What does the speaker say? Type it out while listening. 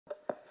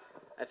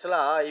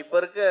ஆக்சுவலாக இப்போ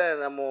இருக்க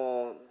நம்ம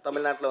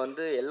தமிழ்நாட்டில்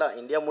வந்து எல்லாம்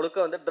இந்தியா முழுக்க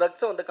வந்து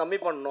ட்ரக்ஸை வந்து கம்மி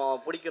பண்ணணும்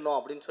பிடிக்கணும்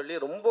அப்படின்னு சொல்லி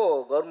ரொம்ப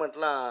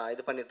கவர்மெண்ட்லாம்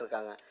இது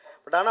பண்ணிகிட்ருக்காங்க.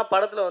 பட் ஆனால்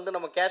படத்தில் வந்து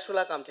நம்ம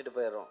கேஷுவலாக காமிச்சிட்டு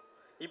போயிடுறோம்.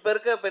 இப்போ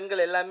இருக்க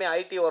பெண்கள் எல்லாமே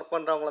ஐடி ஒர்க்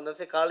பண்ணுறவங்களும்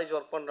இருந்தாலும் சரி, காலேஜ்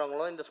ஒர்க்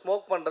பண்ணுறவங்களும் இந்த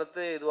ஸ்மோக்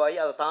பண்ணுறது இதுவாகி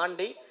அதை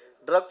தாண்டி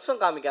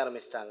ட்ரக்ஸும் காமிக்க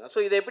ஆரம்பிச்சிட்டாங்க. ஸோ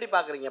இதை எப்படி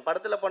பார்க்குறீங்க?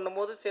 படத்தில்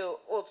பண்ணும்போது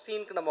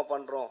சீனுக்கு நம்ம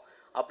பண்ணுறோம்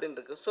அப்படின்னு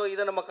இருக்கு. ஸோ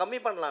இதை நம்ம கம்மி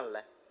பண்ணலாம்ல?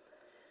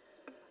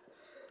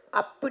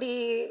 அப்படி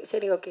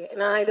சரி, ஓகே.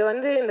 நான் இது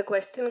வந்து இந்த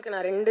கொஸ்டினுக்கு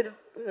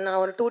நான்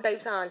ஒரு 2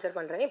 டைப்ஸாக ஆன்சர்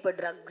பண்ணுறேன். இப்போ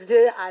ட்ரக்ஸு,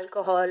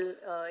 ஆல்கஹால்,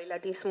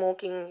 இல்லாட்டி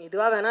ஸ்மோக்கிங்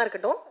இதுவாக வேணா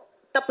இருக்கட்டும்,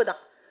 தப்பு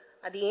தான்.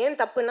 அது ஏன்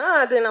தப்புனா,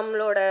 அது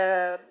நம்மளோட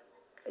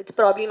it's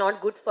probably not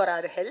good for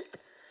our health.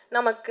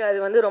 நமக்கு அது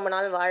வந்து ரொம்ப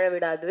நாள் வாழ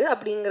விடாது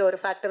அப்படிங்கிற ஒரு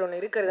ஃபேக்டர் ஒன்று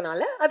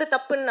இருக்கிறதுனால அது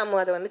தப்புன்னு நம்ம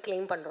அதை வந்து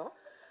கிளைம் பண்ணுறோம்.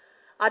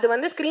 அது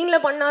வந்து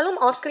ஸ்க்ரீனில் பண்ணாலும்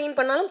ஆஃப் ஸ்க்ரீன்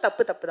பண்ணாலும்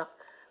தப்பு தான்.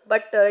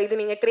 பட் இது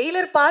நீங்கள்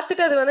ட்ரெய்லர்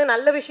பார்த்துட்டு அது வந்து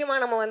நல்ல விஷயமா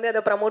நம்ம வந்து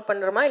அதை ப்ரமோட்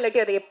பண்ணுறோமா,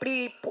 இல்லாட்டி அதை எப்படி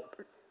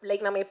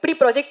லைக் நம்ம எப்படி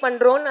ப்ரொஜெக்ட்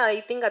பண்ணுறோன்னு ஐ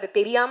திங்க் அது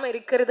தெரியாமல்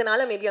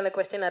இருக்கிறதுனால மேபி அந்த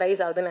கொஸ்டின்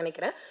அரைஸ் ஆகுதுன்னு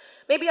நினைக்கிறேன்.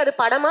 மேபி அது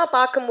படமாக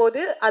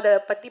பார்க்கும்போது அதை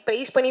பற்றி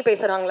ப்ரைஸ் பண்ணி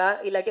பேசுகிறாங்களா,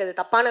 இல்லாட்டி அது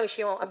தப்பான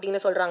விஷயம்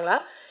அப்படின்னு சொல்கிறாங்களா,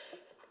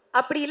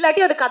 அப்படி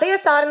இல்லாட்டி அது கதையை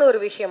சார்ந்த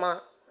ஒரு விஷயமா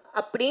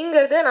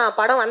அப்படிங்கிறது நான்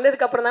படம்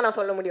வந்ததுக்கு அப்புறம் தான் நான்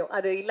சொல்ல முடியும்.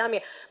 அது இல்லாமே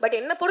பட்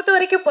என்னை பொறுத்த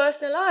வரைக்கும்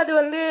பர்சனலாக அது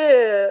வந்து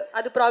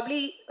அது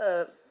ப்ராப்ளி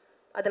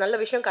அது நல்ல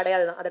விஷயம்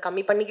கிடையாது தான். அதை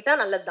கம்மி பண்ணிக்கிட்டா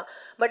நல்லது தான்.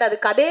 பட் அது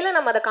கதையில்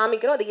நம்ம அதை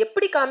காமிக்கிறோம், அது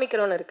எப்படி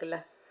காமிக்கிறோன்னு இருக்குல்ல.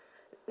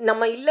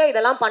 நம்ம இல்லை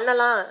இதெல்லாம்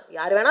பண்ணலாம்,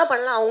 யார் வேணால்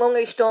பண்ணலாம்,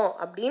 அவங்கவுங்க இஷ்டம்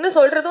அப்படின்னு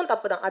சொல்கிறதும்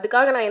தப்பு தான்.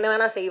 அதுக்காக நான் என்ன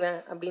வேணால் செய்வேன்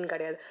அப்படின்னு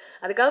கிடையாது.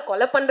 அதுக்காக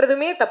கொலை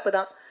பண்ணுறதுமே தப்பு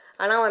தான்.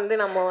 ஆனால் வந்து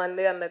நம்ம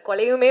வந்து அந்த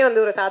கொலையுமே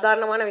வந்து ஒரு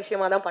சாதாரணமான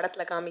விஷயமா தான்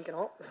படத்தில்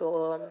காமிக்கிறோம். ஸோ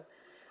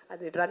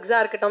அது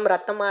ட்ரக்ஸாக இருக்கட்டும்,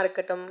 ரத்தமாக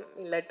இருக்கட்டும்,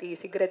 இல்லாட்டி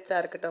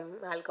சிகரெட்ஸாக இருக்கட்டும்,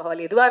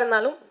 ஆல்கஹால் எதுவாக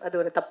இருந்தாலும் அது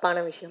ஒரு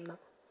தப்பான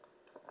விஷயம்தான்.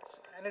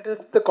 And it is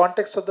the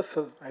context of the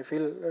film. I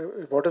feel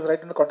what is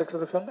right in the context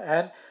of the film,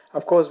 and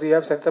of course we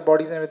have censor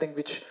bodies and everything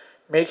which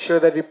make sure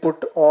that we put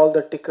all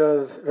the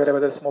tickers wherever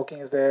the smoking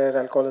is there,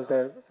 alcohol is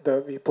there.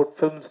 We put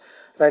films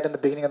right in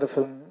the beginning of the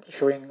film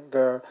showing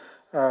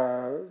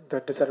the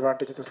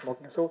disadvantages of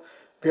smoking. So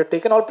we have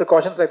taken all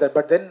precautions like that,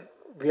 but then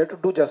we have to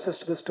do justice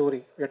to the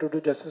story. We have to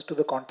do justice to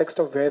the context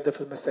of where the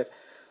film is set.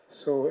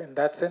 So in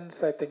that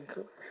sense, I think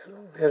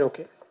we are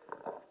okay.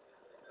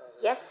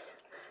 Yes.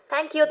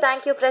 Thank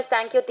you, press,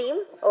 thank you, team.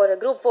 ஒரு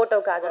group photo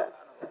காக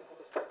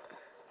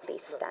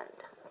please stand.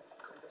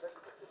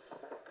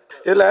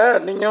 இதில்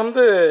நீங்கள்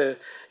வந்து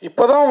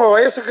இப்போ தான் உங்கள்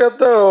வயசுக்கு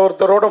ஏற்ற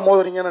ஒருத்தரோட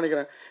மோதுறீங்கன்னு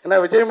நினைக்கிறேன். ஏன்னா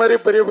விஜய் மாதிரி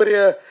பெரிய பெரிய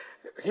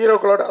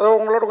ஹீரோக்களோட, அதாவது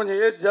உங்களோட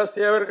கொஞ்சம் ஏஜ்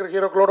ஜாஸ்தியாகவே இருக்கிற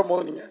ஹீரோக்களோட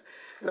மோதுனீங்க.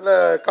 இதில்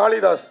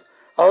காளிதாஸ்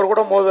அவர்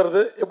கூட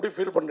மோதுறது எப்படி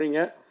ஃபீல் பண்ணுறீங்க?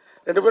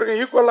 2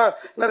 பேருக்கும் ஈக்குவலாக,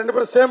 ஏன்னா 2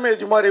 பேரும் சேம்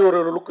ஏஜ் மாதிரி ஒரு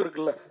லுக்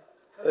இருக்குல்ல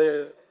அது?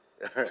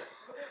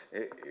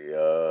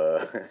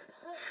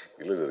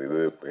 இல்லை சார்,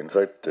 இது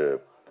இன்ஃபேக்ட்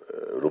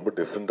ரொம்ப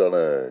டிஃப்ரெண்ட்டான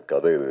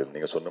கதை. இது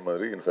நீங்கள் சொன்ன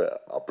மாதிரி இன்ஃபேக்ட்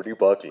அப்படி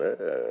பார்க்கல.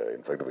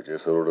 இன்ஃபேக்ட்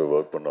விஜய் சாரோட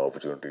ஒர்க் பண்ண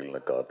ஆப்பர்ச்சுனிட்டி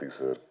இல்லைனா கார்த்திக்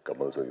சார்,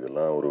 கமல் சார்,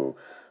 இதெல்லாம் ஒரு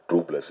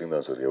ட்ரூ பிளெஸிங்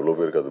தான் சார். எவ்வளோ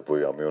பேருக்கு அது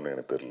போய் அமையும்னு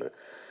எனக்கு தெரில.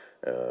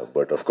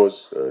 But of course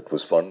it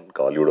was fun.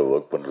 காலியோட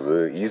work பண்ணுறது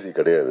ஈஸி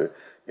கிடையாது.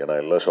 ஏன்னா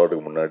எல்லா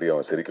ஷாட்டுக்கு முன்னாடி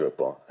அவன் சிரிக்க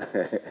வைப்பான்.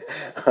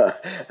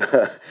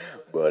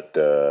 பட்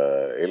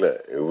இல்லை,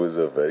 it was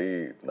a very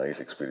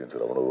nice experience.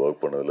 அவனோட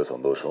ஒர்க் பண்ணதில்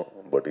சந்தோஷம்.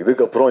 பட்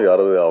இதுக்கப்புறம்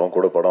யாராவது அவன்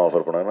கூட படம்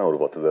ஆஃபர் பண்ணாங்கன்னா ஒரு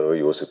 10 தடவை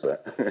யோசிப்பேன்.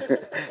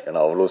 ஏன்னா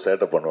அவ்வளோ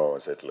சேட்டை பண்ணுவான்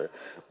அவன் செட்டில்.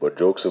 பட்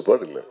ஜோக்ஸ்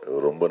பார்ட் இல்லை,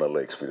 ரொம்ப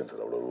நல்ல எக்ஸ்பீரியன்ஸ்.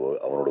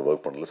 அவனோட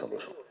ஒர்க் பண்ணதில்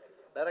சந்தோஷம்.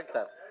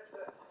 Director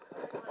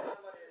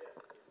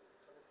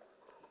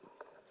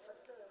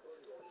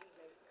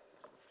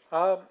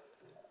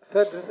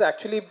Sir, this is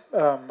actually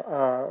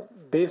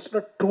based on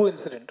a true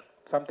incident,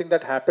 something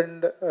that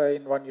happened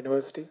in one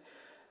university,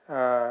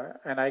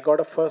 and I got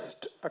a first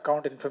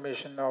account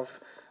information of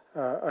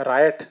a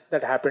riot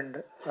that happened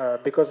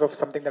because of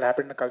something that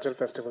happened in a cultural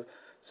festival.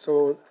 So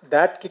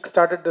that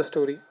kick-started the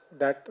story.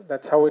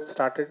 That's how it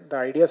started. The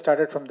idea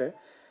started from there,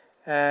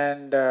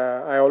 and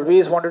I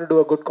always wanted to do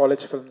a good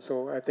college film. So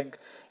I think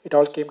it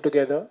all came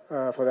together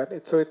for that.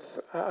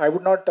 I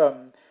would not.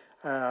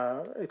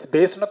 It's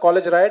based on a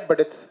college riot, but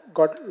it's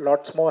got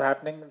lots more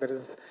happening. There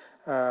is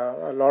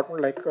a lot more,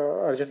 like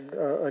Arjun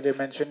earlier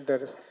mentioned.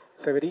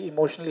 It's a very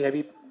emotionally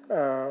heavy,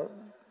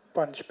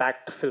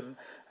 punch-packed film.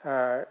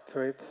 So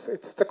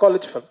it's the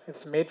college film.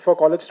 It's made for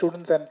college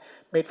students and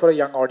made for a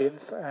young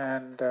audience,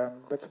 and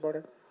that's about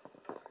it.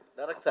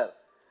 Director,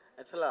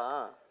 actually,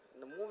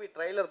 இந்த movie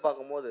trailer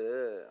பார்க்கும்போது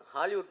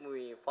Hollywood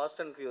movie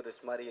fast and furious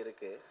மாதிரி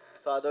இருக்குது.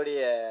 So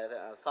அதோடைய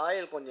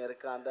சாயல் கொஞ்சம்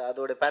இருக்குது.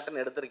 அதோடைய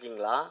pattern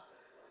எடுத்திருக்கீங்களா?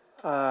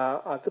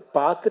 அது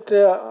பார்த்துட்டு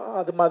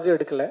அது மாதிரி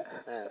எடுக்கல.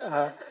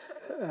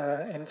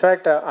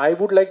 In fact I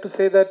would like to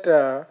say that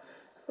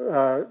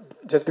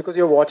just because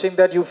you're watching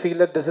that you feel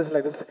that this is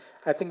like this.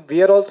 I think we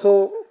are also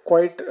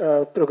quite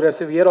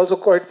progressive. We are also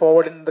quite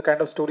forward in the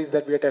kind of stories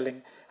that we are telling.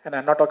 And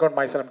I'm not talking about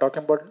myself, I'm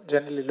talking about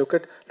generally. Look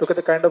at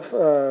the kind of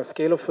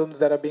scale of films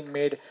that are being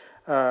made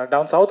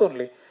down south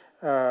only.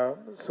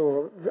 So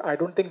I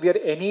don't think we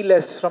are any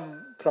less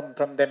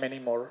from them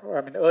anymore.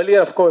 I mean,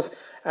 earlier, of course,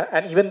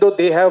 and even though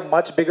they have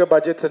much bigger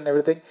budgets and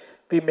everything,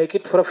 we make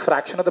it for a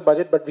fraction of the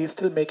budget, but we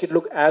still make it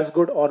look as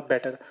good or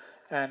better.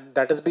 And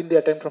that has been the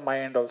attempt from my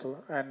end also.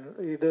 And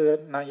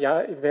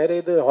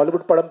where the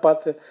Hollywood padam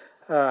path,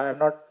 I have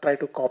not tried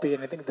to copy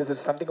anything. This is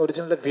something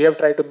original that we have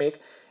tried to make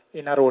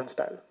in our own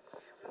style.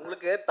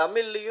 உங்களுக்கு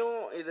தமிழ்லையும்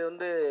இது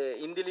வந்து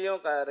ஹிந்திலையும்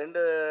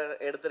ரெண்டு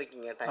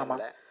எடுத்திருக்கீங்க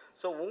டைம்ல.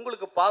 So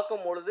உங்களுக்கு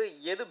பார்க்கும் பொழுது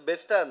எது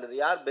பெஸ்ட்டாக இருந்தது?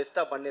 யார்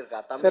பெஸ்ட்டாக பண்ணியிருக்கா?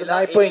 சார்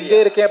நான் இப்போ இங்கே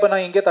இருக்கேன், இப்போ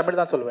நான் இங்கே தமிழ்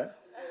தான் சொல்லுவேன்.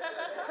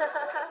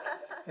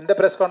 இந்த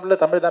ப்ரெஸ்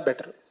கான்ஃபரன்ஸில் தமிழ் தான்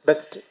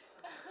பெஸ்ட்.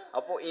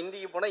 அப்போ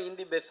ஹிந்திக்கு போனால்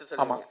ஹிந்தி பெஸ்ட்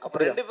சொல்லுவாங்க. அப்போ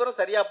ரெண்டு பேரும்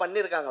சரியாக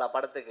பண்ணியிருக்காங்களா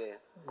படத்துக்கு?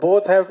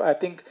 Both have, I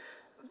think,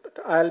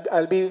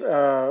 I'll be,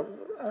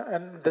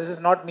 and this is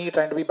not me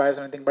trying to be biased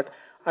or anything, but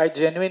I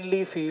genuinely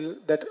feel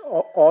that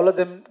all of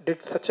them did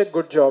such a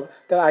good job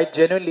that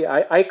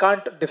I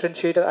can't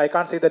differentiate, I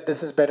can't say that this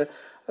is better.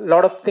 A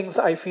lot of things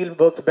I feel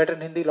works better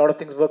in Hindi, a lot of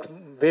things works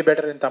way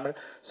better in Tamil.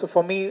 So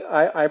for me,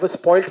 I was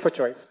spoiled for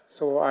choice.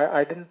 So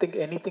I didn't think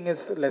anything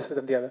is lesser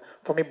than the other.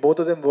 For me, both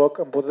of them work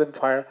and both of them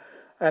fire.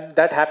 And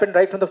that happened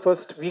right from the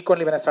first week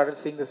only when I started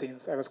seeing the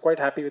scenes. I was quite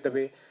happy with the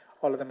way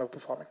all of them are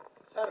performing.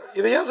 Sir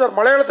இது ஏன் sir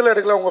மலையாளத்தில்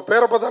எடுக்கல? உங்கள்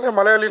பேரை பார்த்தாலே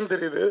மலையாளின்னு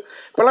தெரியுது.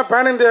 இப்போல்லாம்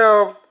pan India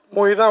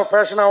movie தான்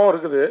ஃபேஷனாகவும்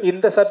இருக்குது.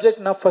 இந்த சப்ஜெக்ட்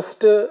நான்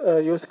ஃபஸ்ட்டு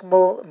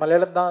யோசிக்கும்போது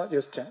மலையாளம் தான்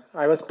யோசித்தேன்.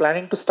 I was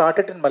planning to start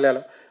it in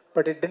Malayalam,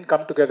 but it didn't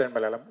come together in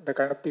Malayalam. The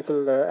kind of people,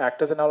 the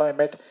actors and all I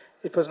met,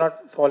 it was not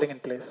falling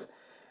in place.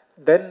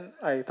 Then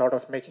I thought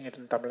of making it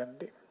in Tamil and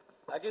Hindi.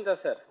 Arjun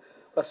sir,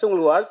 first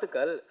உங்களுக்கு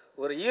வாழ்த்துக்கள்.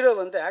 ஒரு hero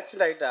வந்து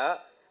accident ஆகிட்டா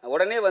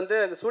உடனே வந்து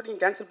shooting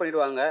cancel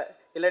பண்ணிவிடுவாங்க,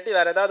 இல்லாட்டி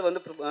வேறு ஏதாவது வந்து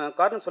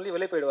காரணம் சொல்லி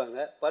வெளியே போயிடுவாங்க.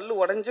 பல்லு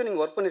உடஞ்சும்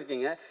நீங்கள் ஒர்க்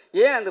பண்ணியிருக்கீங்க,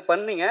 ஏன் அது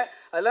பண்ணீங்க?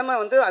 அது இல்லாமல்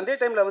வந்து அதே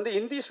டைமில் வந்து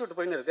ஹிந்தி ஷூட்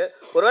போயின்னு இருக்குது,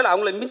 ஒருவேளை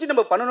அவங்கள மிஞ்சி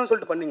நம்ம பண்ணணும்னு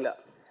சொல்லிட்டு பண்ணீங்களா?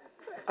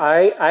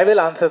 I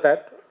will answer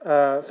that.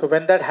 So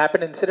when that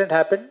incident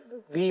happened,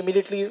 we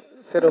immediately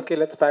said, okay,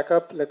 let's pack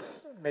up, let's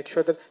make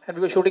sure that, and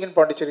we were shooting in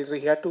Pondicherry, so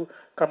he had to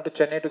come to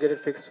Chennai to get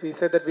it fixed. We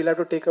said that we'll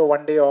have to take a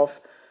 1 day off,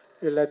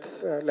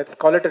 let's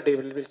call it a day,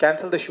 we'll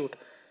cancel the shoot.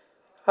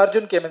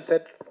 Arjun came and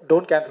said,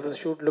 don't cancel the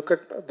shoot, look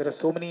at, there are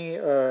so many,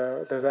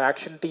 there's an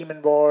action team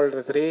involved,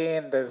 there's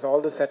rain, there's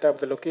all the setup,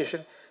 the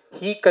location.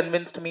 He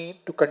convinced me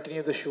to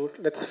continue the shoot.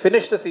 Let's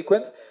finish the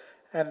sequence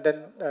and then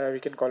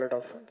we can call it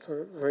off. So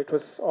it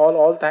was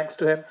all thanks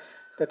to him,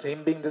 that him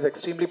being this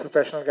extremely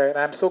professional guy. And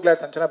I'm so glad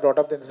Sanchana brought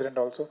up the incident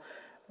also.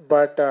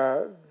 But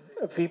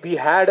we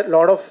had a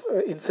lot of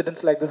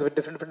incidents like this with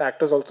different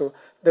actors also.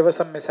 There were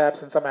some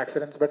mishaps and some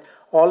accidents, but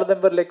all of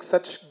them were like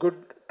such good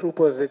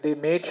troopers. They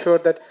made sure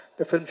that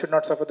the film should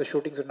not suffer, the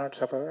shooting should not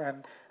suffer. And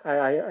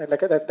I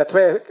like that. That's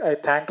why I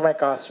thanked my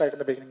cast right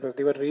in the beginning, because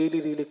they were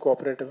really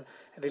cooperative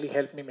and really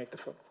helped me make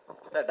the film.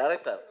 Sir,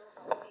 direct sir.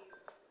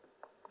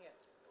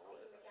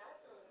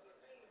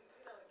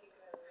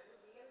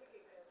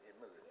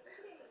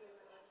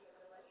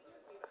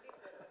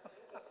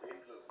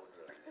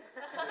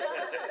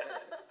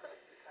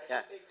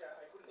 Yeah.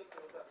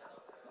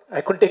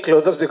 I couldn't take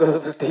close-ups because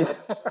of his teeth.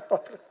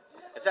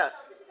 Sir.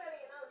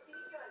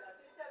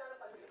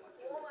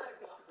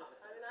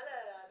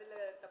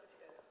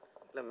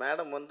 இல்லை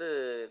madam வந்து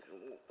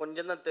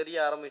கொஞ்சம் தான் தெரிய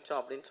ஆரம்பித்தோம்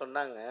அப்படின்னு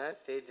சொன்னாங்க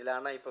ஸ்டேஜில்.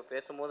 ஆனால் இப்போ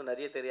பேசும்போது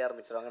நிறைய தெரிய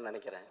ஆரம்பிச்சிருவாங்கன்னு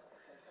நினைக்கிறேன்.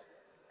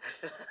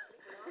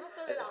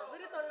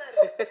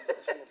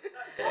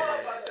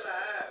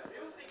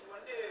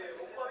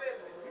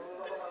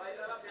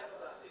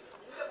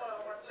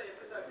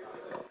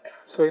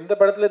 So in the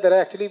padathile there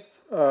are actually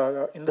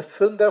in the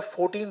film there are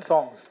 14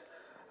 songs.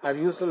 I've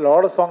used a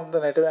lot of songs in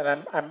the native,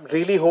 and I'm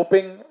really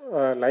hoping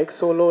like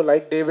Solo,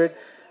 like David,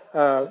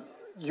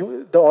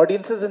 the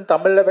audiences in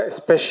Tamil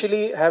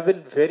especially have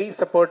been very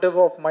supportive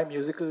of my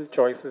musical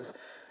choices.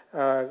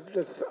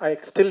 I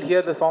still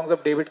hear the songs of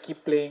David keep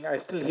playing, I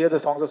still hear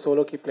the songs of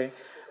Solo keep playing,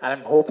 and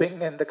I'm hoping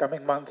in the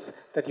coming months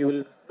that you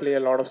will play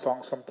a lot of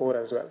songs from Poor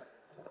as well.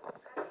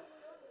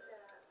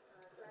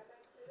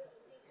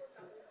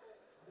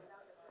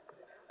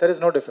 There is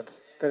no difference.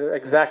 They're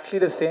exactly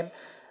the same.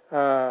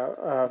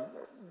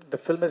 The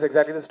film is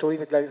exactly, the story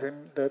is exactly the same.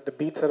 The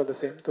beats are all the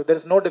same. So there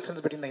is no difference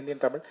between the Hindi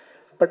and Tamil.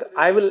 But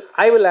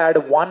I will add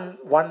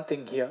one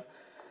thing here,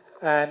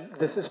 and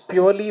this is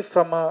purely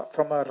from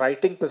a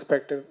writing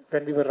perspective.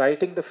 When we were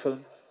writing the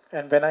film,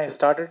 and when I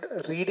started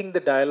reading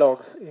the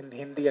dialogues in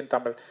Hindi and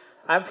Tamil,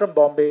 I'm from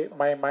Bombay.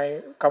 My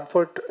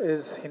comfort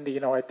is Hindi.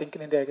 You know, I think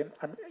in Hindi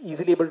I'm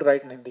easily able to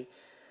write in Hindi.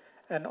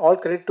 And all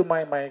credit to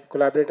my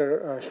collaborator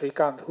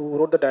Shrikant, who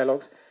wrote the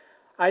dialogues.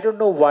 I don't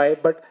know why,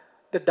 but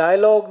the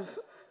dialogues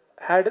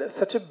had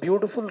such a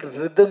beautiful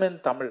rhythm in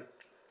Tamil.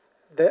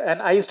 And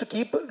I used to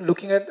keep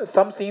looking at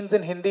some scenes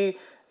in Hindi.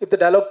 If the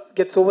dialogue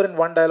gets over in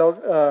one dialogue,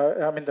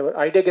 the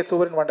idea gets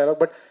over in one dialogue,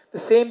 but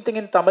the same thing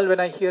in Tamil,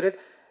 when I hear it,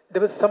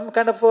 there was some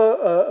kind of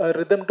a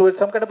rhythm to it,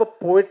 some kind of a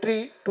poetry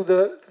to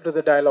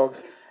the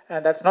dialogues.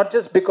 And that's not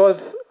just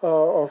because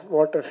of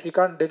what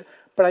Shrikant did,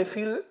 but I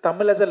feel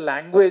Tamil as a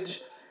language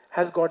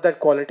has got that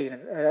quality in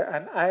it.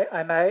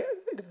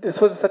 This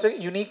was such a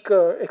unique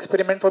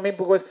experiment for me,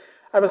 because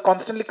I was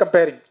constantly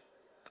comparing.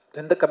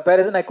 in the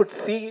comparison, I could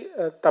see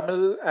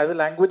Tamil as a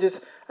language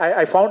is.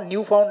 I found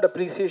newfound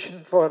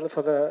appreciation for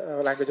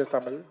the language of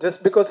Tamil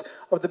just because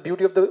of the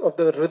beauty of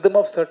the rhythm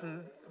of certain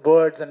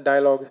words and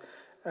dialogues,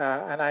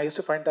 and I used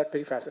to find that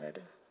very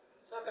fascinating.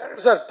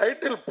 Sir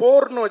title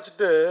போர்னு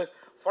வச்சுட்டு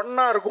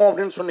ஃபன்னாக இருக்கும்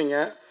அப்படின்னு சொன்னீங்க.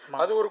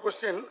 அது ஒரு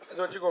question, இது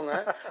வச்சுக்கோங்க.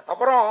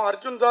 அப்புறம்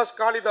அர்ஜுன் தாஸ்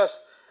காளிதாஸ்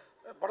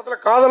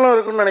படத்தில் காதலும்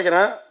இருக்குன்னு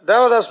நினைக்கிறேன்.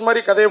 தேவதாஸ்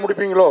மாதிரி கதையை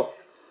முடிப்பீங்களோ?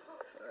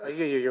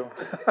 ஐயோ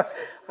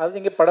அது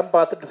நீங்கள் படம்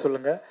பார்த்துட்டு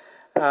சொல்லுங்கள்.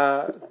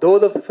 Though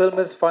the film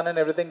is fun and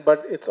everything, but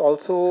it's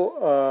also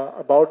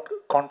about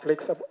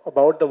conflicts,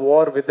 about the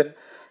war within.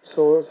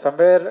 So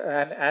somewhere,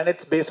 and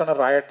it's based on a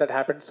riot that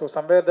happened. So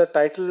somewhere the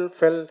title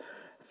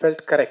felt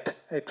correct.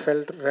 It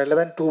felt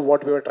relevant to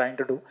what we were trying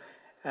to do.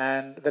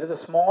 And there is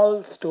a small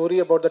story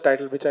about the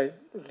title which I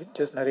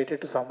just narrated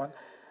to someone.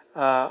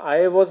 I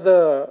was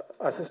the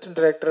assistant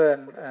director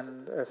and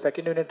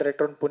second unit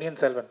director on Punniyin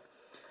Selvan.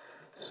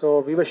 So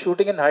we were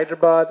shooting in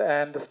Hyderabad,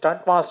 and the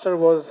stunt master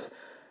was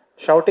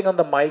shouting on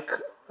the mic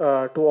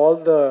to all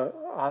the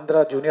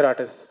Andhra junior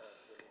artists,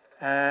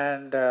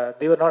 and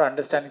they were not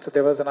understanding. So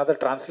there was another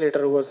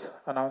translator who was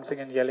announcing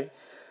and yelling.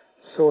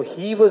 So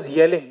he was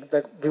yelling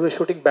that we were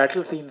shooting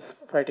battle scenes,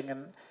 fighting,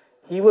 and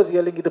he was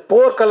yelling, "Idu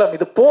por kalam,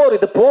 idu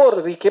por."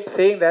 He kept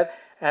saying that,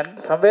 and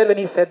somewhere when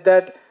he said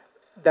that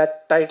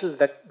title,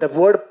 that the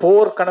word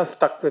 "por" kind of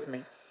stuck with me,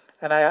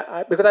 and I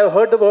because I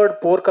heard the word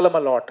 "por kalam"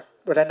 a lot,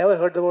 but I never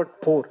heard the word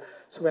 "por."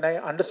 So when I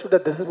understood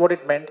that this is what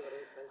it meant,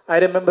 I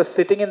remember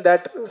sitting in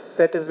that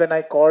set is when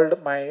I called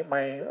my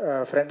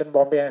friend in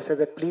Bombay and I said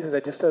that please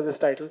register this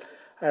title.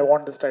 I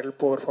want this title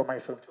 "Pour" for my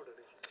film,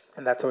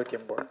 and that's how it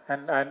came about.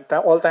 And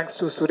all thanks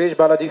to Suresh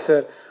Balaji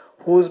sir,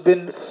 who's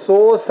been so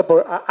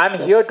support. I'm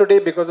here today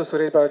because of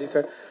Suresh Balaji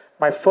sir.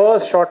 My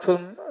first short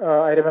film,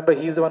 I remember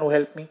he's the one who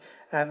helped me,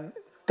 and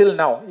till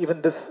now, even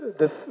this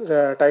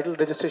title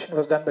registration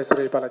was done by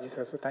Suresh Balaji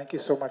sir. So thank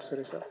you so much,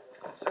 Suresh sir.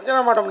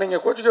 Sanjana madam,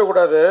 நீங்கள் கோச்சிக்க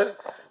கூடாது.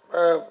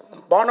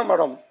 Banu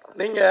madam,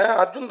 நீங்கள்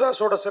அர்ஜுன்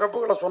தாஸோட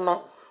சிறப்புகளை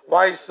சொன்னோம்,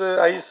 voice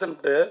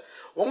ஐஸுன்ட்டு.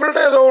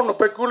 உங்கள்கிட்ட ஏதோ ஒன்று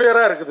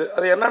பெக்குலியராக இருக்குது,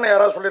 அது என்னன்னு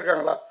யாராவது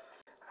சொல்லியிருக்காங்களா?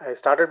 I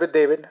started with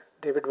David.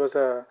 David was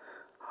a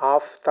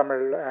half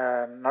Tamil,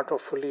 not a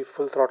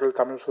full throttle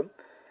Tamil film.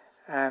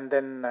 And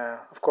then,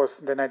 of course,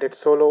 then I did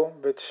Solo,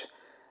 which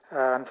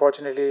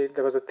unfortunately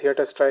there was a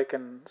theatre strike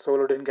and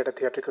Solo didn't get a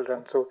theatrical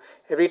run. So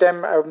every time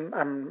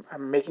I'm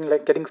making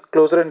getting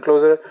closer and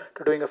closer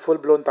to doing a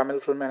full-blown Tamil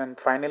film, and then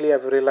finally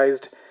I've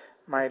realized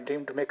my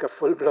dream to make a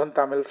full-blown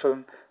Tamil film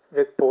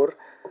with Pour.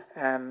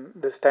 And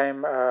this time,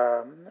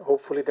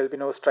 hopefully there'll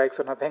be no strikes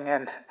or nothing,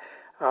 and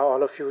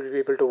all of you will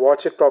be able to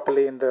watch it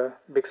properly in the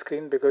big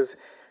screen, because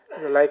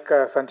like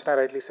Sanchana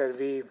rightly said,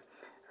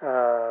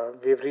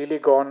 we've really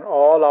gone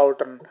all out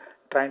and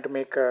trying to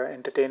make an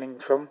entertaining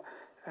film,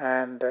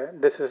 and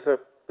this is a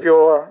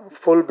pure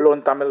full-blown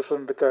Tamil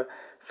film with a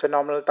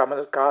phenomenal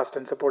Tamil cast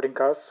and supporting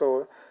cast. So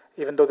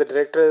even though the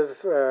directors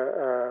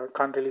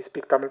can't really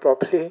speak Tamil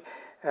properly,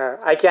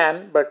 I can,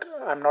 but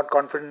I'm not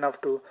confident enough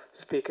to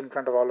speak in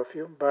front of all of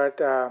you. But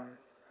I'm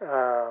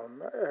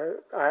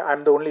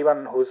the only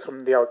one who's from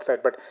the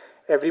outside. But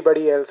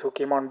everybody else who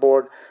came on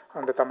board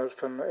on the Tamil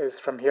film is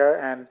from here,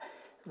 and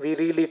we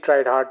really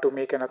tried hard to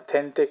make an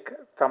authentic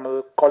Tamil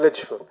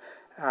college film.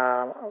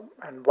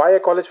 And why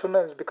a college film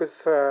is because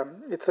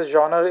it's a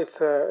genre.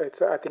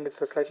 I think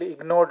it's a slightly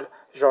ignored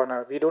genre.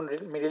 We don't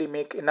really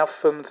make enough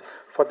films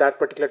for that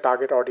particular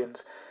target audience.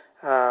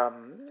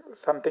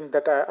 Something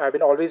that I've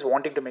been always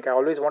wanting to make. I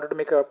always wanted to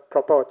make a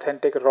proper,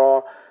 authentic, raw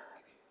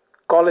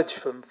college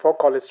film for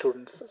college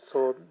students. So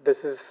this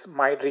is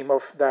my dream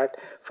of that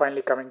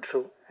finally coming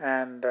true.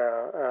 And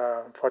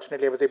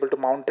fortunately, I was able to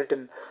mount it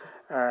in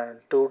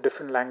 2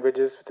 different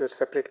languages with a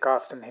separate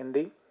cast in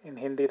Hindi. In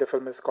Hindi, the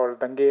film is called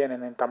Dange, and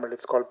in Tamil,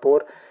 it's called Pour.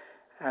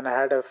 And I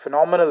had a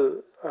phenomenal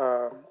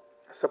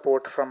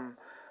support from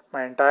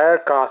my entire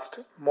cast,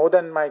 more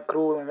than my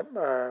crew,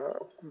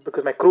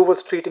 because my crew was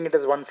treating it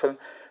as one film.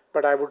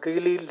 But I would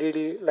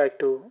really like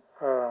to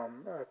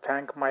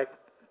thank my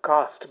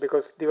cast,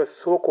 because they were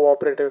so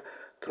cooperative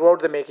throughout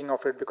the making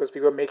of it, because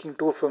we were making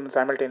 2 films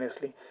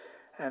simultaneously,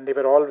 and they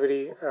were all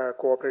very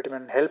cooperative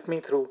and helped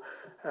me through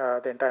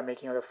the entire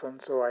making of the film.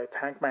 So I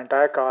thank my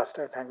entire cast,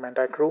 I thank my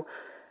entire crew,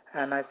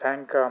 and I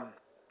thank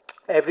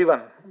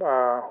everyone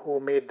who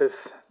made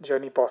this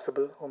journey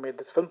possible, who made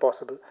this film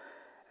possible.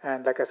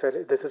 And like I said,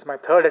 this is my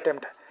 3rd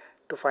attempt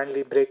to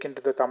finally break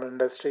into the Tamil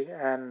industry,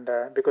 and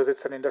because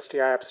it's an industry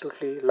I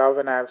absolutely love,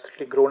 and I have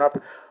absolutely grown up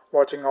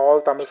watching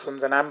all Tamil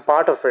films, and I'm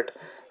part of it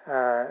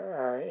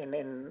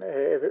in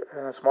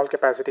a small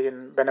capacity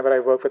whenever I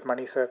work with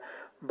Mani sir.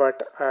 But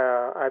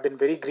I've been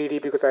very greedy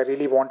because I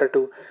really wanted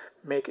to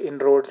make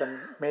inroads and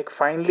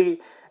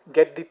finally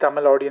get the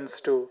Tamil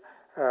audience to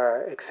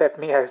accept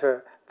me as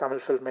a Tamil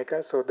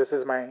filmmaker. So this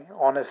is my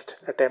honest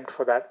attempt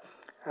for that.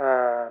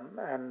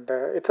 And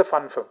it's a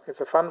fun film.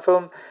 It's a fun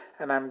film,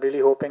 and I'm really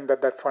hoping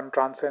that fun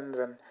transcends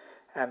and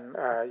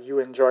you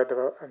enjoy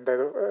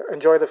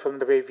the film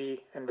the way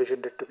we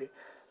envisioned it to be.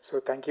 So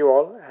thank you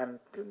all, and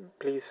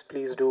please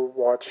do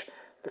watch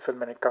the film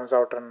when it comes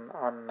out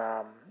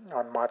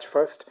on March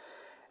 1st.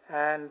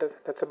 And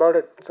that's about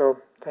it. So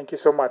thank you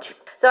so much.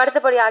 So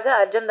அடுத்தபடியாக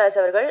அர்ஜுன் தாஸ்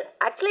அவர்கள்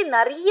actually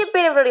நிறைய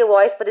பேர் அவருடைய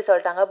voice பற்றி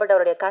சொல்லிட்டாங்க. But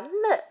அவருடைய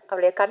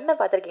கண்ணை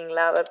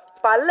பார்த்துருக்கீங்களா? அவர்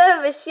பல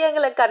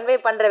விஷயங்களை கன்வே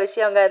பண்ணுற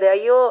விஷயங்க அது.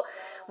 ஐயோ,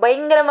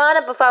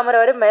 பயங்கரமான performer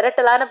our,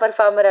 மிரட்டலான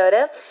performer our.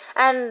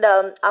 And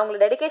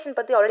அவங்களோட டெடிகேஷன்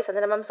பற்றி ஆல்ரெடி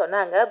சஞ்சனா மேம்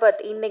சொன்னாங்க.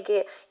 பட் இன்னைக்கு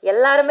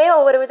எல்லாருமே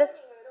ஒவ்வொரு வித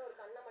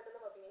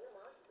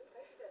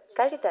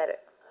கட்டிட்டாரு.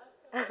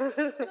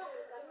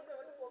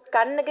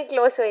 கண்ணுக்கு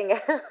க்ளோஸ் வைங்க.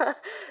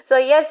 ஸோ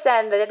எஸ்,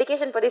 அண்ட்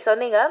டெடிகேஷன் பற்றி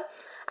சொன்னீங்க.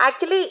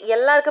 ஆக்சுவலி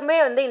எல்லாருக்குமே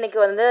வந்து இன்னைக்கு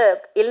வந்து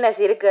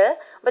இல்னஸ் இருக்கு.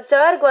 பட்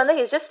சாருக்கு வந்து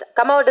his just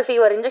come out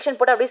fever, injection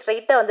போட்டு அப்படியே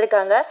ஸ்ட்ரைட்டாக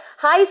வந்திருக்காங்க.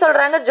 ஹாய்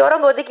சொல்றாங்க,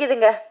 ஜுரம்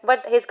ஒதுக்கிதுங்க.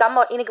 But his come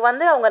out. இன்னைக்கு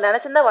வந்து அவங்க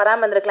நினச்சிருந்தா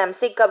வராமல் இருந்திருக்கலாம்,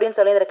 சிக் அப்படின்னு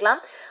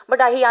சொல்லியிருக்கலாம்.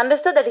 But he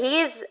understood that he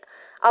is,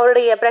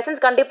 அவருடைய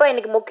ப்ரெசன்ஸ் கண்டிப்பாக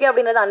இன்னைக்கு முக்கியம்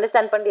அப்படின்றத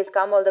அண்டர்ஸ்டாண்ட் பண்ணி is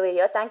come all the way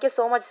here. Thank you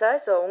so much sir.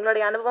 So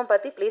உங்களுடைய அனுபவம்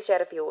பற்றி please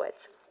share a few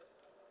words.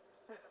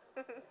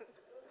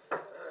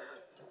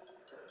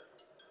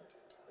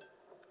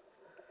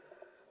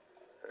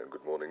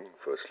 Good morning.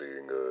 Firstly,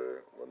 இங்கே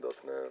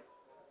வந்தாத்தின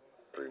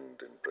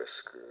பிரிண்ட் அண்ட்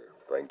ப்ரெஸ்க்கு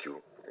தேங்க்யூ.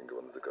 இங்கே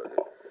வந்ததுக்காக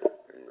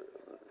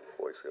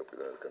வாய்ஸ் அப்படி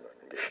தான் இருக்கேன் நான்.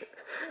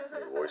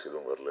 நீங்கள் வாய்ஸ்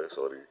எதுவும் வரல,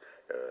 சாரி,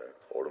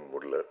 உடம்பு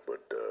முடியல.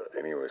 But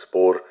anyways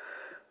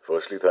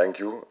firstly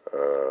thank you.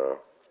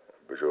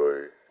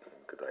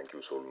 பிஜோய்க்கு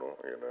thank you சொல்லணும்.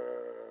 ஏன்னா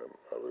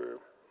அவர்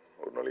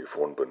ஒரு நாளைக்கு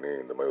ஃபோன் பண்ணி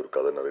இந்த மாதிரி ஒரு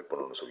கதை நரேட்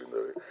பண்ணணும்னு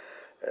சொல்லியிருந்தார்.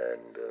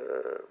 அண்ட்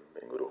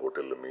இங்கே ஒரு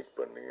ஹோட்டலில் மீட்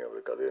பண்ணி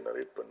அவர் கதையை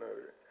நரேட்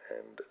பண்ணார்.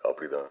 அண்ட்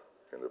அப்படி தான்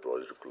இந்த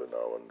ப்ராஜெக்டுக்குள்ளே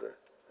நான் வந்தேன்.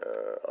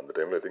 அந்த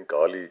டைமில் ஐ திங்க்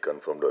காளி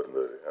கன்ஃபார்ம்டாக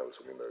இருந்தார். அவர்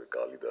சொல்லியிருந்தார்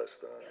காளிதாஸ்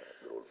தான்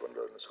இந்த ரோல்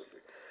பண்ணுறாருன்னு சொல்லி.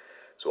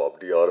 ஸோ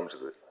அப்படி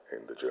ஆரம்பிச்சது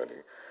இந்த journey.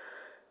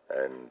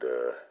 And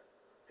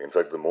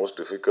in fact the most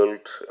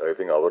difficult I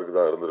think அவருக்கு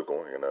தான்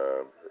இருந்திருக்கும். ஏன்னா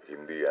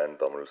Hindi and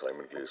Tamil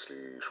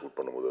simultaneously shoot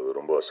பண்ணும்போது அவர்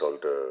ரொம்ப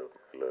அசால்ட்டாக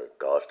இல்லை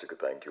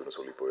காஸ்ட்டுக்கு தேங்க்யூன்னு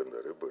சொல்லி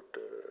போயிருந்தார்.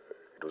 But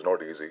it was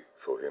not easy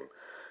for him.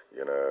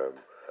 ஏன்னா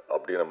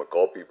அப்படியே நம்ம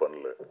காப்பி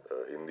பண்ணல.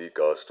 ஹிந்தி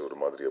காஸ்ட் ஒரு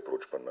மாதிரி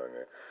அப்ரோச் பண்ணாங்க.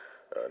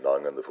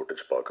 நாங்கள் அந்த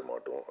ஃபுட்டேஜ் பார்க்க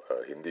மாட்டோம்.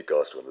 ஹிந்தி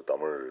காஸ்ட் வந்து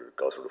தமிழ்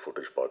காஸ்டோட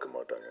ஃபுட்டேஜ் பார்க்க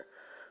மாட்டாங்க.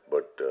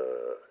 பட்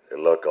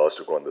எல்லா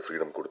காஸ்ட்டுக்கும் அந்த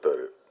ஃப்ரீடம்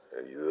கொடுத்தாரு.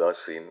 இதுதான்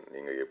சீன்,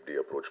 நீங்கள் எப்படி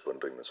அப்ரோச்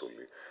பண்ணுறீங்கன்னு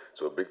சொல்லி.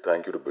 So big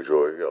thank you to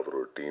Bijoy,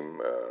 அவரோட team,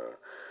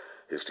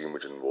 his team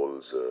which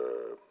involves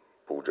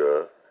Pooja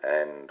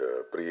and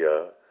Priya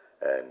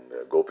and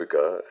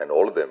Gopika and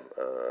all of them,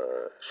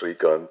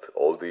 Srikanth,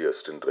 all the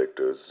assistant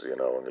directors,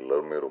 ஏன்னா அவங்க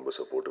எல்லாருமே ரொம்ப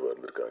சப்போர்ட்டிவாக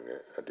இருந்திருக்காங்க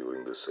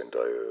during this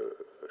entire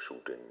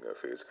shooting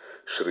phase.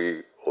 Shri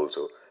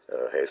also,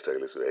 hair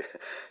stylist.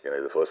 ஏன்னா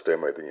இது ஃபர்ஸ்ட்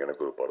டைம் ஐ திங்க்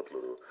எனக்கு ஒரு படத்தில்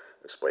ஒரு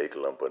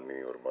ஸ்பைக்லாம் பண்ணி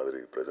ஒரு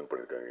மாதிரி ப்ரெசென்ட்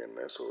பண்ணியிருக்காங்க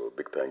என்ன. So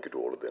big thank you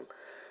to all of them.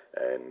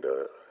 And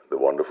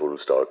the wonderful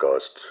star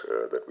cast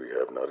that we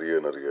have.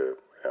 நிறைய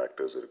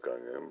ஆக்டர்ஸ்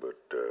இருக்காங்க.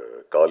 பட்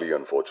காளி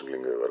அன்ஃபார்ச்சுனேட்லி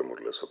இங்கே வர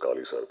முடியல. ஸோ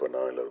காளி சார் இப்போ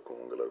நான்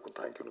எல்லாருக்கும்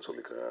தேங்க்யூன்னு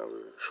சொல்லிக்கிறேன்.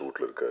 அவர்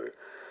ஷூட்டில் இருக்கார்.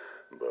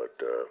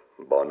 But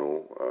Banu,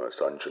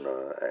 Sanjana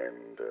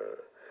and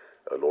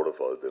lot of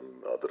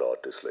other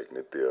artists like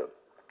Nitya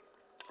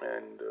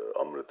and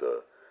Amrita,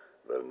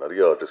 வேறு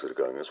நிறைய ஆர்டிஸ்ட்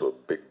இருக்காங்க. So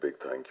big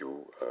thank you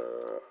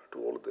to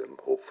all of them.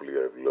 Hopefully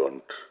I've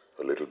learned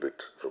a little bit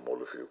from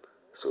all of you.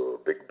 So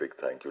big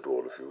thank you to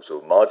all of you. So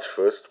March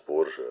 1st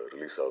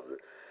release ஆகுது.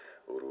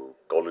 ஒரு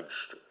college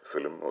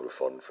film, ஒரு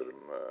fun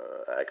film,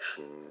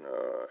 action.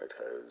 It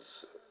has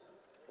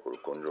ஒரு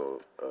கொஞ்சம்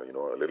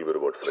a little bit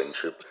about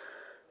friendship,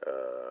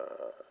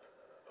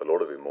 a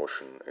lot of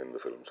emotion in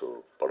the film. So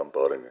படம்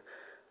பாருங்க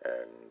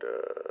and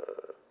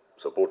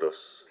support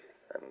us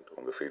and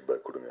உங்கள்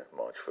feedback கொடுங்க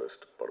March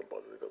 1st படம்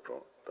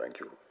பார்த்ததுக்கப்புறம்.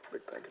 Thank you,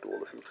 big thank you to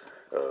all of you.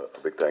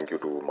 A big thank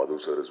you to Madhu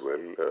sir as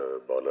well,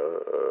 Bala,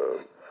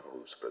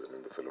 who's present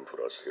in the film for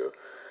us here,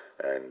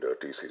 and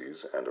T-Series,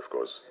 and of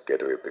course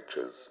Getaway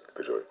Pictures,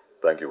 Bejoy.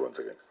 Thank you once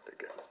again. Take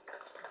care.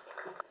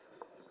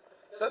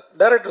 Sir,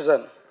 director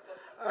sir,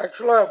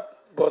 ஆக்சுவலாக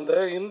இப்போ இந்த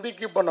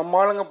ஹிந்திக்கு இப்போ நம்ம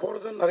ஆளுங்க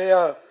போகிறது நிறையா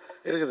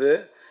இருக்குது.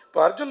 இப்போ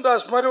அர்ஜுன்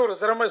தாஸ் மாதிரி ஒரு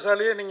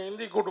திறமைசாலியை நீங்கள்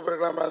ஹிந்தி கூட்டு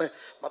போயிருக்கலாமே.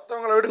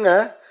 மற்றவங்கள விடுங்க,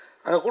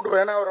 அங்கே கூட்டு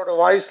போய், ஏன்னா அவரோட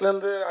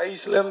வாய்ஸ்லேருந்து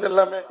ஐஸ்லேருந்து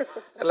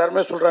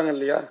எல்லாருமே சொல்கிறாங்க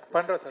இல்லையா.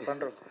 பண்ணுறோம் சார்,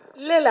 பண்ணுறோம்.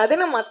 இல்ல அது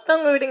நான்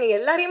மத்தவங்க விடுங்க,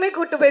 எல்லாரையுமே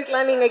கூட்டு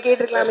போயிருக்கலாம். நீங்க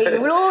கேட்டிருக்கலாமே,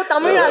 இவ்வளோ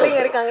தமிழ் ஆளுங்க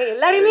இருக்காங்க,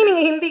 எல்லாரையுமே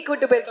நீங்க ஹிந்தி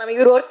கூட்டு போயிருக்கலாமே.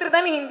 இவர் ஒருத்தர்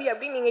தானே ஹிந்தி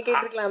அப்படின்னு நீங்க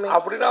கேட்டிருக்கலாமே.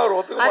 அப்படின்னா அவர்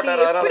ஒத்துக்க அது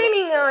மாட்டாரு. எப்படி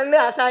நீங்க வந்து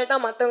அசால்ட்டா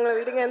மத்தவங்களை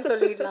விடுங்கன்னு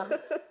சொல்லிடலாம்.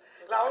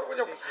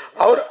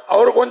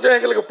 அவர் கொஞ்சம்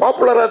எங்களுக்கு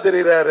பாப்புலராக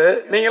தெரிகிறாரு.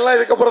 நீங்கள்லாம்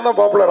இதுக்கப்புறம் தான்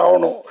பாப்புலர்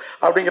ஆகணும்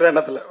அப்படிங்கிற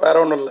எண்ணத்தில், வேற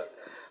ஒன்றும் இல்லை.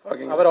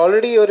 ஓகே, அவர்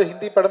ஆல்ரெடி ஒரு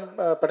ஹிந்தி படம்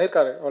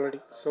பண்ணியிருக்காரு already.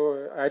 So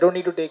I don't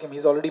need to take him.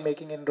 He's already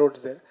making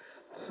inroads there.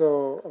 So,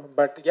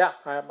 but yeah,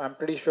 I'm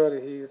pretty sure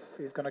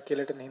he's gonna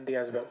kill it in Hindi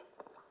as well.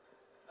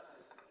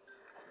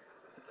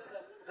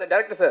 Sir,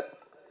 director sir.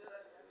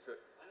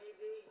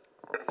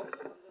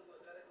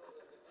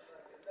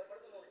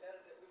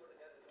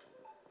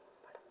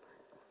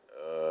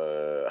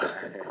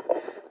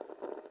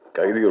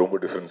 கைதி ரொம்ப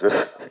different sir,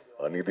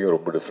 அநீதியும்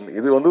ரொம்ப different.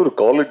 இது வந்து ஒரு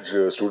college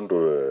student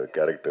ஒரு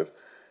character.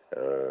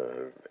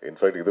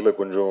 In fact இதில்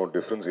கொஞ்சம்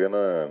difference.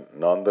 ஏன்னா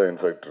நான் தான்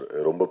இன்ஃபேக்ட்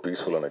ரொம்ப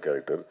பீஸ்ஃபுல்லான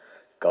கேரக்டர்.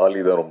 காளி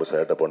தான் ரொம்ப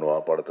சேட்டை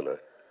பண்ணுவான் படத்தில்.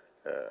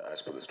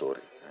 As per the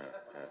story.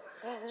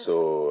 So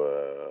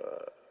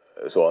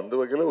so அந்த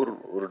வகையில்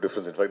ஒரு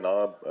டிஃப்ரென்ஸ். இன்ஃபேக்ட்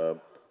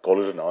நான்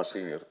காலேஜில் நான்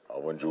சீனியர்,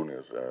 அவன்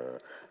ஜூனியர்,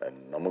 அண்ட்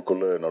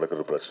நமக்குள்ளே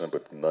நடக்கிற பிரச்சனை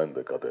பற்றி தான்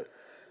இந்த கதை.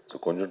 ஸோ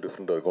கொஞ்சம்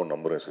டிஃப்ரெண்ட்டாக இருக்கும்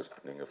நம்புகிறேன் சார்.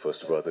 நீங்கள்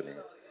ஃபர்ஸ்ட் பார்த்து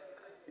நீங்கள்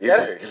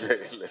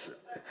இல்லை சார்.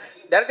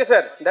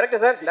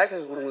 டேரக்டர் சார்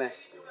கொடுங்களேன்.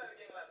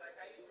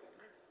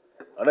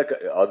 ஆனால்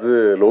அது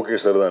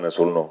லோகேஷ் சார் தான் என்ன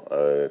சொல்லணும்,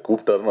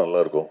 கூப்பிட்டாருன்னு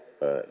நல்லாயிருக்கும்.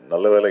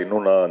 நல்ல வேலை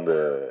இன்னும் நான் அந்த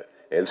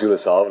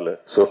எல்சியில் சாவலை.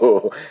 ஸோ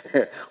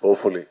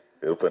ஹோப்ஃபுல்லி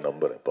இருப்பேன்,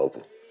 நம்புகிறேன்,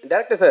 பார்ப்போம்.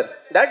 டேரக்டர் சார்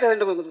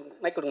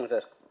மைக் கொடுங்க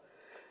சார்.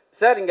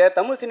 சார் இங்கே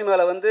தமிழ்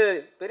சினிமாவில் வந்து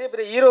பெரிய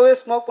பெரிய ஹீரோவே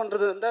ஸ்மோக்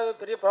பண்ணுறது இருந்தால்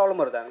பெரிய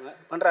ப்ராப்ளம்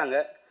பண்ணுறாங்க.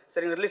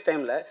 சரிங்க, ரிலீஸ்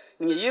டைமில்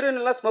நீங்கள்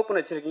ஹீரோயின்லாம் ஸ்மோக்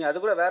பண்ண வச்சுருக்கீங்க, அது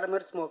கூட வேறு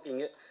மாதிரி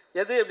ஸ்மோக்கிங்.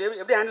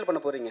 எப்படி ஹேண்டில் பண்ண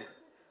போகிறீங்க?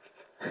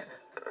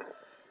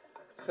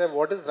 Sir,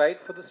 what is right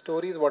for the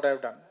story is what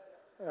I've done.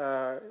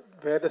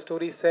 Where the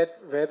story is set,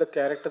 where the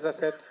characters are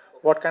set,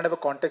 what kind of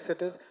a context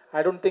it is.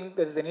 I don't think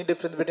there is any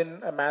difference between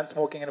a man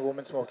smoking and a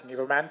woman smoking. If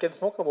a man can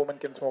smoke, a woman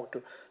can smoke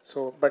too. So,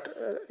 but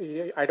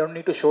I don't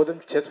need to show them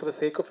just for the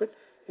sake of it.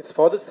 It's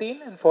for the scene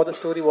and for the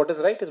story. What is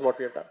right is what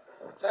we have done.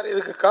 Sir,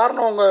 இதுக்கு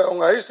காரணம்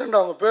உங்கள் assistant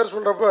அவங்க பேர்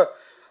சொல்கிறப்ப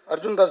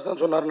அர்ஜுன் தாஸ்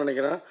தான் சொன்னார்னு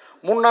நினைக்கிறேன்.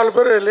 3-4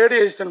 பேர் லேடி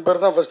அசிஸ்டன்ட்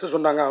பேர் தான் ஃபஸ்ட்டு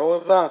சொன்னாங்க.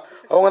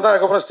 அவங்க தான்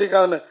அதுக்கப்புறம்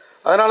ஸ்ரீகாந்த்.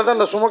 அதனால தான்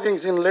இந்த ஸ்மோக்கிங்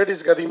சீன்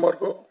லேடிஸ்க்கு அதிகமாக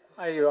இருக்கும்.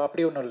 ஐயோ,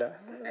 அப்படி ஒன்றும் இல்லை.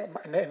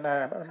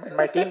 In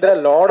my team there are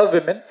a lot of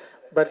women,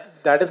 but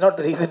that is not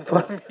the reason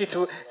for me to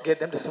get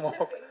them to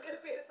smoke.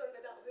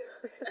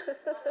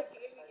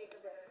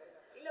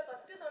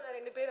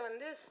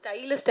 வந்து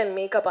ஸ்டைலிஸ்ட் அண்ட்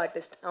மேக்கப்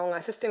ஆர்டிஸ்ட். அவங்க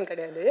அசிஸ்டன்ட்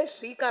கிடையாது,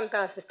 ஸ்ரீகாந்த்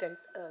தான் assistant.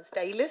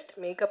 Stylist,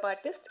 makeup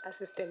artist,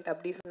 assistant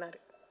அப்படி சொன்னார்.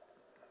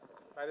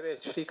 By the way,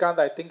 Srikanth,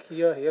 I think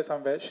here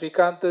somewhere,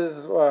 Srikanth is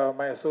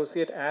my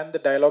associate and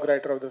the dialogue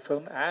writer of the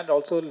film, and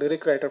also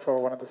lyric writer for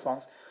one of the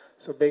songs.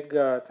 So big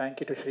thank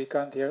you to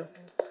Srikanth here.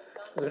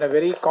 He's been a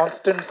very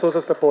constant source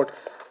of support.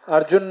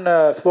 Arjun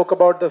spoke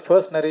about the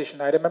first narration.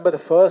 I remember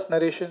the first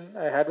narration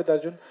I had with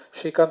Arjun,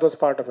 Srikanth was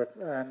part of it.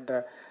 And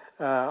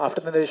after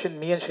the narration,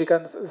 me and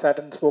Srikanth sat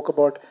and spoke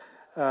about,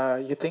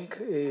 you think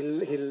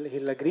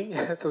he'll agree?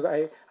 So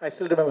I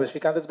still remember,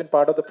 Srikanth has been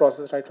part of the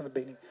process right from the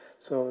beginning.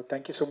 So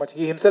thank you so much.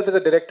 He himself is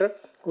a director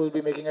who will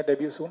be making a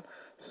debut soon.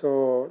 So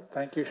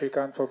thank you,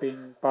 Srikanth, for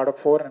being part of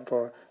 4 and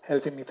for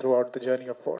helping me throughout the journey of 4.